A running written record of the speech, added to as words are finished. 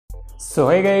So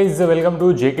hey guys, welcome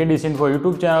to JK डिसइंफो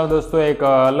YouTube channel. दोस्तों एक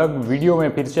अलग वीडियो में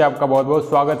फिर से आपका बहुत बहुत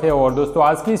स्वागत है। और दोस्तों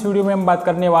आज की इस वीडियो में हम बात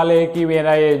करने वाले हैं कि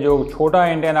मेरा ये जो छोटा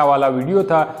एंटेना वाला वीडियो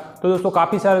था, तो दोस्तों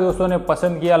काफ़ी सारे दोस्तों ने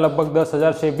पसंद किया। लगभग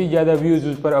 10,000 से भी ज़्यादा व्यूज़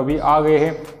उस पर अभी आ गए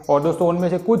हैं। और दोस्तों उनमें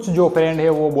से कुछ जो फ्रेंड है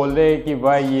वो बोल रहे हैं कि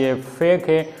भाई ये फेक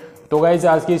है। तो गाइस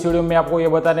आज की इस वीडियो में आपको ये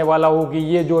बताने वाला हूँ कि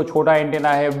ये जो छोटा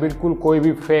एंटेना है बिल्कुल कोई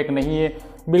भी फेक नहीं है,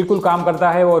 बिल्कुल काम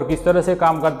करता है। और किस तरह से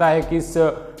काम करता है, किस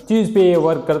चीज़ पे ये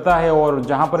वर्क करता है, और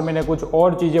जहाँ पर मैंने कुछ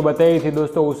और चीज़ें बताई थी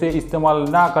दोस्तों उसे इस्तेमाल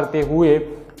ना करते हुए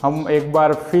हम एक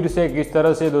बार फिर से किस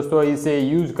तरह से दोस्तों इसे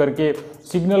यूज़ करके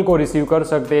सिग्नल को रिसीव कर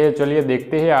सकते हैं, चलिए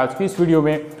देखते हैं आज की इस वीडियो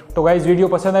में। तो गाइस वीडियो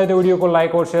पसंद आए तो वीडियो को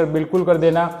लाइक और शेयर बिल्कुल कर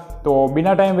देना। तो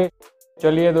बिना टाइम वेस्ट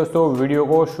चलिए दोस्तों वीडियो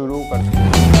को शुरू करते हैं।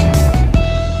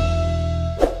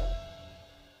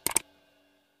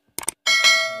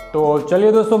 तो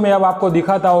चलिए दोस्तों मैं अब आपको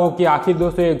दिखाता हूँ कि आखिर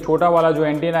दोस्तों एक छोटा वाला जो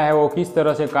एंटीना है वो किस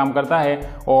तरह से काम करता है।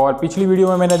 और पिछली वीडियो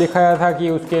में मैंने दिखाया था कि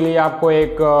उसके लिए आपको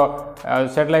एक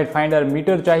सैटेलाइट फाइंडर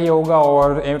मीटर चाहिए होगा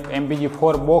और MPEG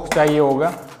 4 बॉक्स चाहिए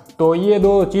होगा। तो ये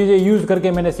दो चीज़ें यूज़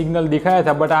करके मैंने सिग्नल दिखाया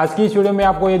था। बट आज की इस वीडियो में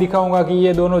आपको ये दिखाऊंगा कि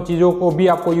ये दोनों चीज़ों को भी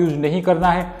आपको यूज़ नहीं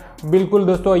करना है। बिल्कुल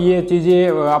दोस्तों ये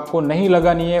चीज़ें आपको नहीं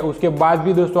लगानी है। उसके बाद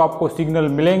भी दोस्तों आपको सिग्नल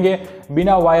मिलेंगे,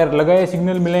 बिना वायर लगाए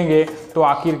सिग्नल मिलेंगे। तो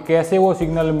आखिर कैसे वो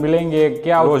सिग्नल मिलेंगे,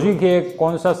 क्या लॉजिक है,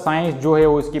 कौन सा साइंस जो है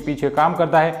वो इसके पीछे काम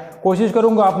करता है, कोशिश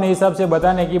करूंगा अपने हिसाब से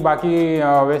बताने की। बाकी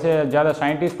वैसे ज़्यादा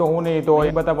साइंटिस्ट तो हूँ नहीं तो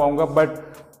नहीं बता पाऊँगा, बट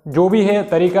जो भी है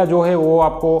तरीका जो है वो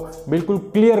आपको बिल्कुल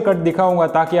क्लियर कट दिखाऊंगा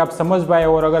ताकि आप समझ पाए।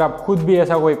 और अगर आप खुद भी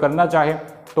ऐसा कोई करना चाहे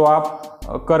तो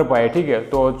आप कर पाए, ठीक है।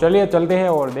 तो चलिए चलते हैं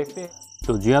और देखते हैं।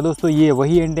 तो जी हाँ दोस्तों, ये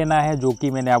वही एंटेना है जो कि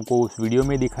मैंने आपको उस वीडियो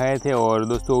में दिखाए थे। और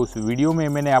दोस्तों उस वीडियो में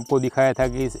मैंने आपको दिखाया था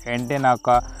कि इस एंटेना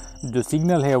का जो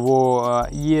सिग्नल है वो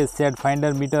ये सेट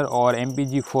फाइंडर मीटर और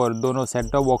MPEG 4 दोनों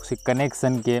सेट टॉप बॉक्स के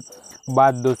कनेक्शन के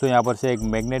बाद दोस्तों यहाँ पर से एक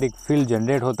मैग्नेटिक फील्ड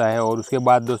जनरेट होता है। और उसके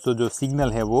बाद दोस्तों जो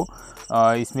सिग्नल है वो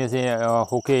इसमें से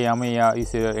होके हमें या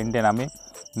इस एंटेना में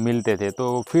मिलते थे।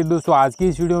 तो फिर दोस्तों आज की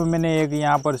इस वीडियो में मैंने एक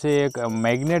यहाँ पर से एक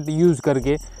मैग्नेट यूज़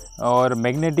करके और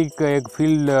मैग्नेटिक एक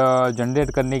फील्ड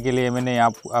जनरेट करने के लिए मैंने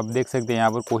आप देख सकते हैं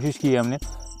यहाँ पर कोशिश की है हमने।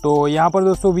 तो यहाँ पर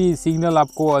दोस्तों भी सिग्नल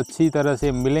आपको अच्छी तरह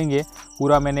से मिलेंगे।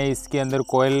 पूरा मैंने इसके अंदर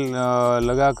कॉइल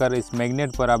लगा कर इस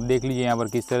मैग्नेट पर आप देख लीजिए यहाँ पर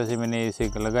किस तरह से मैंने इसे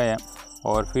लगाया।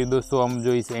 और फिर दोस्तों हम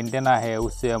जो इस एंटेना है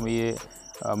उससे हम ये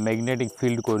मैग्नेटिक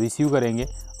फील्ड को रिसीव करेंगे।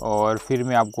 और फिर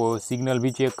मैं आपको सिग्नल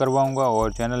भी चेक करवाऊँगा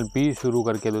और चैनल भी शुरू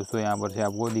करके दोस्तों यहाँ पर से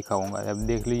आपको दिखाऊँगा। अब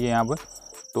देख लीजिए यहाँ पर।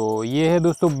 तो ये है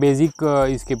दोस्तों बेसिक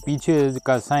इसके पीछे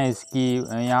का साइंस कि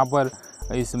यहाँ पर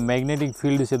इस मैग्नेटिक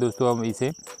फील्ड से दोस्तों हम इसे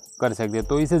कर सकते हैं।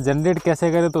 तो इसे जनरेट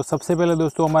कैसे करें, तो सबसे पहले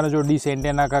दोस्तों हमारा जो डिश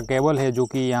एंटेना का केबल है जो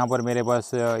कि यहाँ पर मेरे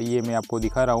पास ये मैं आपको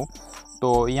दिखा रहा हूँ।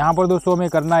 तो यहाँ पर दोस्तों हमें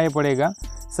करना ये पड़ेगा,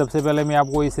 सबसे पहले मैं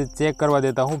आपको इसे चेक करवा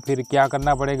देता हूँ, फिर क्या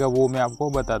करना पड़ेगा वो मैं आपको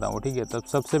बताता हूँ, ठीक है। तब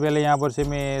सबसे पहले यहाँ पर से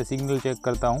मैं सिग्नल चेक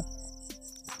करता हूँ।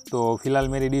 तो फिलहाल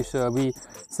मेरी डिश अभी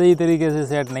सही तरीके से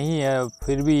सेट नहीं है,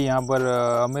 फिर भी यहाँ पर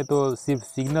हमें तो सिर्फ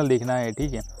सिग्नल देखना है,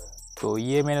 ठीक है। तो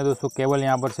ये मैंने दोस्तों केबल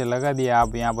यहाँ पर से लगा दिया।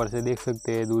 आप यहाँ पर से देख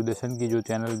सकते हैं दूरदर्शन की जो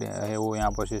चैनल है वो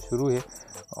यहाँ पर से शुरू है।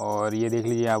 और ये देख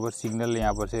लीजिए यहाँ पर सिग्नल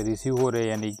यहाँ पर से रिसीव हो रहे हैं,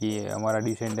 यानी कि हमारा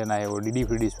डिश एंटेना है वो DD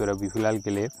फ्री डिश पर अभी फ़िलहाल के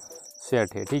लिए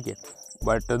सेट है, ठीक है।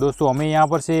 बट दोस्तों हमें यहाँ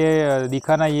पर से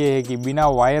दिखाना ये है कि बिना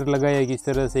वायर लगाए किस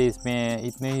तरह से इसमें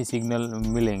इतने ही सिग्नल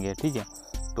मिलेंगे, ठीक है।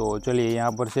 तो चलिए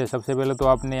यहाँ पर से सबसे पहले तो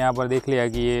आपने यहाँ पर देख लिया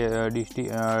कि ये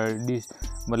डिश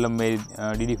मतलब मेरी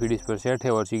DD फ्री डिश पर सेट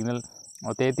है और सिग्नल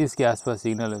 33 के आसपास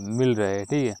सिग्नल मिल रहे हैं,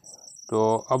 ठीक है।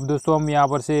 तो अब दोस्तों हम यहाँ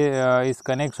पर से इस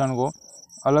कनेक्शन को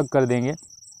अलग कर देंगे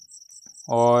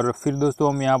और फिर दोस्तों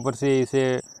हम यहाँ पर से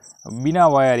इसे बिना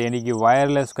वायर यानी कि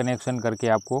वायरलेस कनेक्शन करके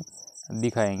आपको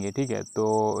दिखाएंगे, ठीक है।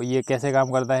 तो ये कैसे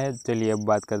काम करता है चलिए अब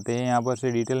बात करते हैं यहाँ पर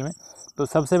से डिटेल में। तो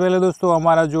सबसे पहले दोस्तों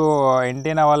हमारा जो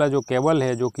एंटेना वाला जो केबल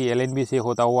है जो कि LNB से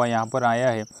होता हुआ यहाँ पर आया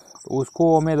है, तो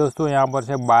उसको हमें दोस्तों यहाँ पर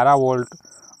से 12 वोल्ट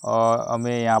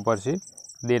हमें यहाँ पर से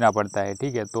देना पड़ता है,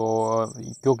 ठीक है। तो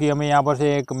क्योंकि हमें यहाँ पर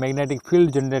से एक मैग्नेटिक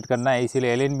फील्ड जनरेट करना है,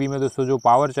 इसीलिए LNB में दोस्तों जो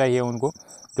पावर चाहिए उनको,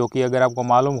 जो कि अगर आपको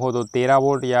मालूम हो तो 13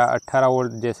 वोल्ट या 18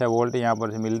 वोल्ट जैसे वोल्ट यहाँ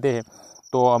पर से मिलते हैं।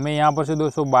 तो हमें यहाँ पर से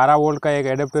दोस्तों 12 वोल्ट का एक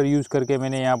एडेप्टर यूज़ करके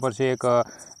मैंने यहाँ पर से एक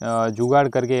जुगाड़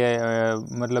करके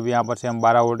मतलब यहाँ पर से हम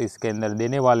 12 वोल्ट इसके अंदर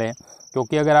देने वाले हैं।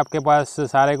 क्योंकि अगर आपके पास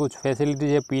सारे कुछ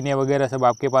फैसिलिटीज़ है, पीने वगैरह सब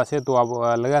आपके पास है, तो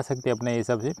आप लगा सकते हैं अपने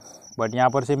हिसाब से। बट यहाँ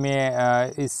पर से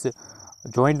मैं इस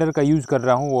जॉइंटर का यूज़ कर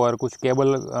रहा हूँ और कुछ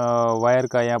केबल वायर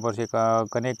का यहाँ पर से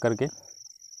कनेक्ट करके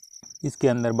इसके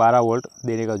अंदर 12 वोल्ट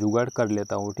देने का जुगाड़ कर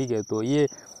लेता हूँ, ठीक है। तो ये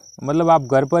मतलब आप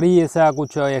घर पर ही ऐसा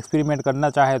कुछ एक्सपेरिमेंट करना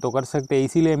चाहे तो कर सकते हैं,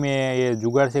 इसीलिए मैं ये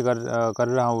जुगाड़ से कर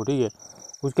रहा हूँ, ठीक है।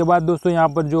 उसके बाद दोस्तों यहाँ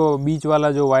पर जो बीच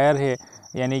वाला जो वायर है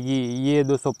यानी कि ये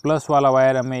दोस्तों प्लस वाला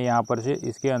वायर हमें यहाँ पर से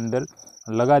इसके अंदर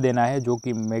लगा देना है, जो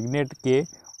कि मैग्नेट के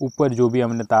ऊपर जो भी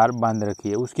हमने तार बांध रखी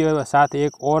है उसके साथ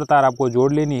एक और तार आपको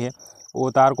जोड़ लेनी है। वो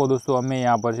तार को दोस्तों हमें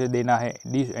यहाँ पर से देना है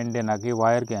डिश एंटेना के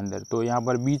वायर के अंदर। तो यहाँ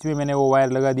पर बीच में मैंने वो वायर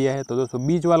लगा दिया है। तो दोस्तों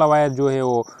बीच वाला वायर जो है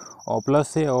वो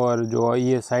प्लस है और जो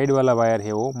ये साइड वाला वायर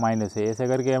है वो माइनस है। ऐसे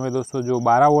करके हमें दोस्तों जो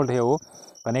 12 वोल्ट है वो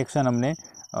कनेक्शन हमने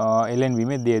LNB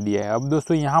में दे दिया है। अब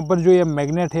दोस्तों यहाँ पर जो ये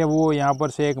मैग्नेट है वो यहाँ पर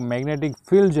से एक मैग्नेटिक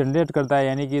फील्ड जनरेट करता है,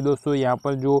 यानी कि दोस्तों यहाँ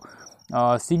पर जो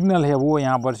सिग्नल है वो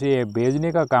यहाँ पर से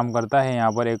भेजने का काम करता है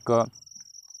यहाँ पर एक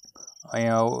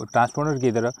ट्रांसपोंडर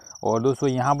की तरह। और दोस्तों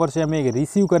यहाँ पर से हमें एक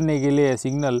रिसीव करने के लिए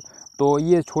सिग्नल, तो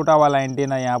ये छोटा वाला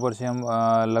एंटेना यहाँ पर से हम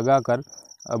लगा कर,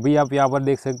 अभी आप यहाँ पर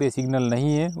देख सकते हैं सिग्नल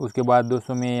नहीं है। उसके बाद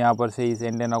दोस्तों मैं यहाँ पर से इस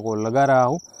एंटेना को लगा रहा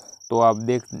हूँ, तो आप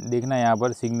देखना यहाँ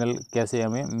पर सिग्नल कैसे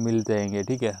हमें मिलते रहेंगे,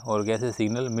 ठीक है, और कैसे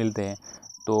सिग्नल मिलते हैं।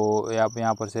 तो आप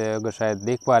यहाँ पर से अगर शायद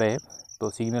देख पा रहे हैं तो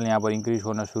सिग्नल यहाँ पर इंक्रीज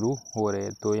होना शुरू हो रहे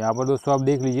हैं। तो यहाँ पर दोस्तों आप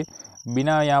देख लीजिए,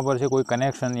 बिना यहाँ पर से कोई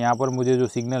कनेक्शन यहाँ पर मुझे जो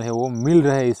सिग्नल है वो मिल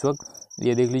रहा है इस वक्त।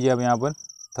 ये देख लीजिए, अब यहाँ पर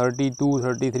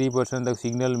 32-33% तक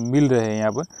सिग्नल मिल रहे हैं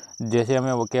यहाँ पर। जैसे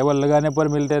हमें वो केबल लगाने पर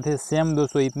मिलते थे, सेम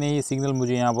दोस्तों इतने ही सिग्नल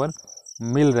मुझे यहाँ पर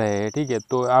मिल रहे हैं, ठीक है।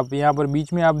 तो आप यहाँ पर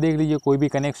बीच में आप देख लीजिए कोई भी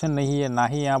कनेक्शन नहीं है, ना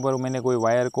ही यहाँ पर मैंने कोई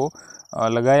वायर को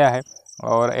लगाया है।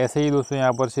 और ऐसे ही दोस्तों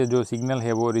यहाँ पर से जो सिग्नल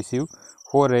है वो रिसीव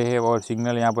हो रहे हैं और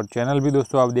सिग्नल यहाँ पर चैनल भी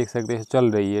दोस्तों आप देख सकते हैं चल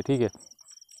रही है, ठीक है।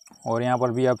 और यहाँ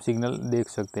पर भी आप सिग्नल देख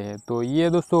सकते हैं। तो ये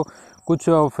दोस्तों कुछ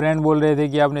फ्रेंड बोल रहे थे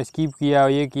कि आपने स्किप किया,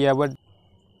 ये किया, बट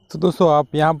तो दोस्तों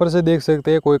आप यहाँ पर से देख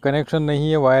सकते हैं कोई कनेक्शन नहीं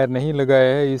है, वायर नहीं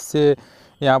लगाया है। इससे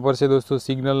यहाँ पर से दोस्तों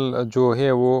सिग्नल जो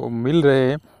है वो मिल रहे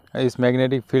हैं इस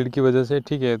मैग्नेटिक फील्ड की वजह से,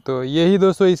 ठीक है। तो यही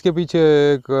दोस्तों इसके पीछे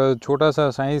एक छोटा सा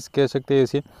साइंस कह सकते हैं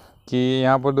इसे, कि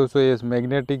यहाँ पर दोस्तों इस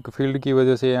मैग्नेटिक फील्ड की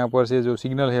वजह से यहाँ पर से जो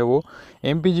सिग्नल है वो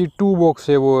MPEG 2 बॉक्स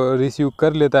है वो रिसीव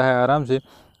कर लेता है आराम से।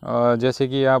 जैसे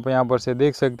कि आप यहाँ पर से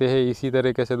देख सकते हैं, इसी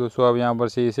तरीके से दोस्तों आप यहाँ पर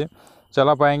से इसे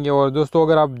चला पाएंगे। और दोस्तों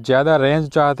अगर आप ज़्यादा रेंज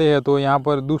चाहते हैं तो यहाँ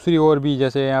पर दूसरी ओर भी,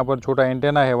 जैसे यहाँ पर छोटा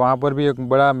एंटेना है, वहाँ पर भी एक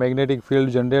बड़ा मैग्नेटिक फील्ड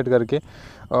जनरेट करके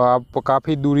आप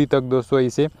काफ़ी दूरी तक दोस्तों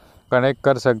इसे कनेक्ट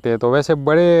कर सकते हैं। तो वैसे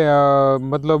बड़े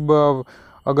मतलब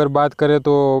अगर बात करें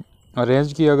तो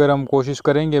रेंज की अगर हम कोशिश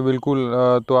करेंगे बिल्कुल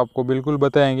तो आपको बिल्कुल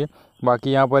बताएंगे।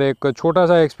 बाकी यहाँ पर एक छोटा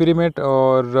सा एक्सपेरिमेंट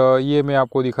और ये मैं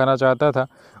आपको दिखाना चाहता था।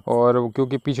 और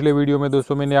क्योंकि पिछले वीडियो में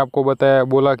दोस्तों मैंने आपको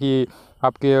बोला कि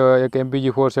आपके एक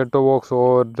MPEG-4 सेटटॉप बॉक्स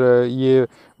और ये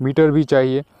मीटर भी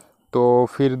चाहिए, तो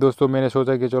फिर दोस्तों मैंने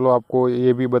सोचा कि चलो आपको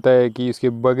ये भी बताया कि इसके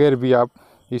बगैर भी आप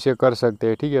इसे कर सकते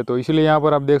हैं, ठीक है। तो इसलिए यहाँ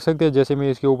पर आप देख सकते हैं, जैसे मैं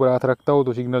इसके ऊपर हाथ रखता हूँ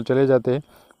तो सिग्नल चले जाते हैं।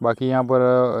 बाकी यहाँ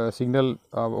पर सिग्नल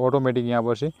ऑटोमेटिक यहाँ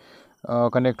पर से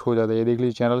कनेक्ट हो जाता है। ये देख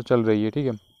लीजिए चैनल चल रही है, ठीक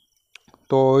है।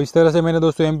 तो इस तरह से मैंने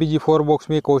दोस्तों MPEG-4 बॉक्स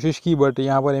में कोशिश की, बट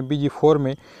यहाँ पर MPEG-4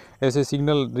 में ऐसे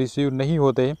सिग्नल रिसीव नहीं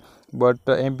होते हैं। बट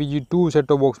MPEG-2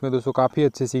 सेटटॉप बॉक्स में दोस्तों काफ़ी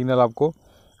अच्छे सिग्नल आपको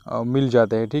मिल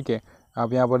जाते हैं, ठीक है।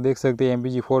 आप यहाँ पर देख सकते हैं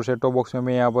MPEG-4 सेटटॉप बॉक्स में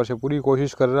मैं यहाँ पर से पूरी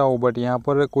कोशिश कर रहा हूँ, बट यहाँ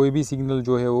पर कोई भी सिग्नल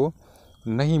जो है वो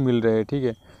नहीं मिल रहे, ठीक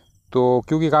है। तो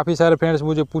क्योंकि काफ़ी सारे फ्रेंड्स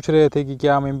मुझे पूछ रहे थे कि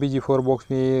क्या हम MPEG-4 बॉक्स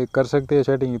में ये कर सकते हैं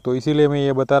सेटिंग, तो इसीलिए मैं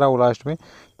ये बता रहा हूँ लास्ट में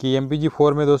कि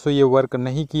MPEG-4 में दोस्तों ये वर्क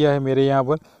नहीं किया है मेरे यहाँ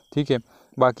पर, ठीक है।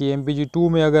 बाकी MPEG-2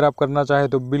 में अगर आप करना चाहें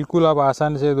तो बिल्कुल आप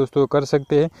आसान से दोस्तों कर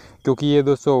सकते हैं, क्योंकि ये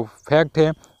दोस्तों फैक्ट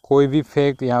है, कोई भी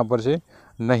फेक यहाँ पर से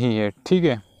नहीं है, ठीक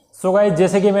है। सो गाइस,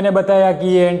 जैसे कि मैंने बताया कि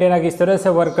ये एंटेना किस तरह से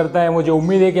वर्क करता है, मुझे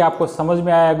उम्मीद है कि आपको समझ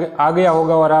में आ गया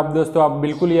होगा। और आप दोस्तों आप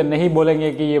बिल्कुल ये नहीं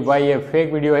बोलेंगे कि ये भाई ये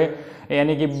फेक वीडियो है,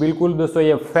 यानी कि बिल्कुल दोस्तों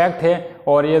ये फैक्ट है।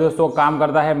 और ये दोस्तों काम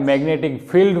करता है मैग्नेटिक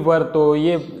फील्ड पर। तो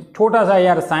ये छोटा सा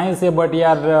यार साइंस है, बट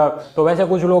यार तो वैसे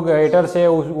कुछ लोग हेटर्स है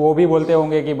वो भी बोलते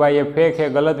होंगे कि भाई ये फेक है,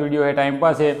 गलत वीडियो है, टाइम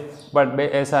पास है, बट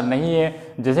ऐसा नहीं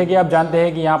है। जैसे कि आप जानते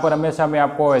हैं कि यहाँ पर हमेशा मैं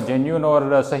आपको जेन्युइन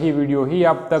और सही वीडियो ही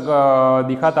आप तक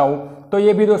दिखाता हूँ। तो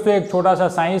ये भी दोस्तों एक छोटा सा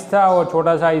साइंस था और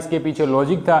छोटा सा इसके पीछे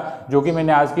लॉजिक था, जो कि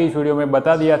मैंने आज की इस वीडियो में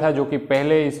बता दिया था, जो कि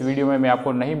पहले इस वीडियो में मैं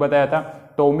आपको नहीं बताया था।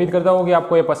 तो उम्मीद करता हूँ कि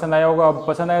आपको ये पसंद आया होगा।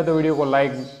 पसंद आया तो वीडियो को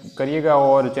लाइक करिएगा,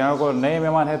 और चैनल को नए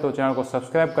मेहमान है तो चैनल को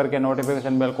सब्सक्राइब करके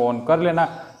नोटिफिकेशन बेल को ऑन कर लेना,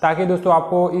 ताकि दोस्तों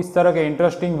आपको इस तरह के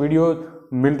इंटरेस्टिंग वीडियो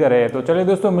मिलते रहे। तो चलिए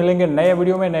दोस्तों, मिलेंगे नए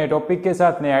वीडियो में नए टॉपिक के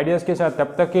साथ, नए आइडियाज़ के साथ।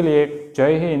 तब तक के लिए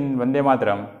जय हिंद, वंदे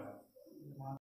मातरम।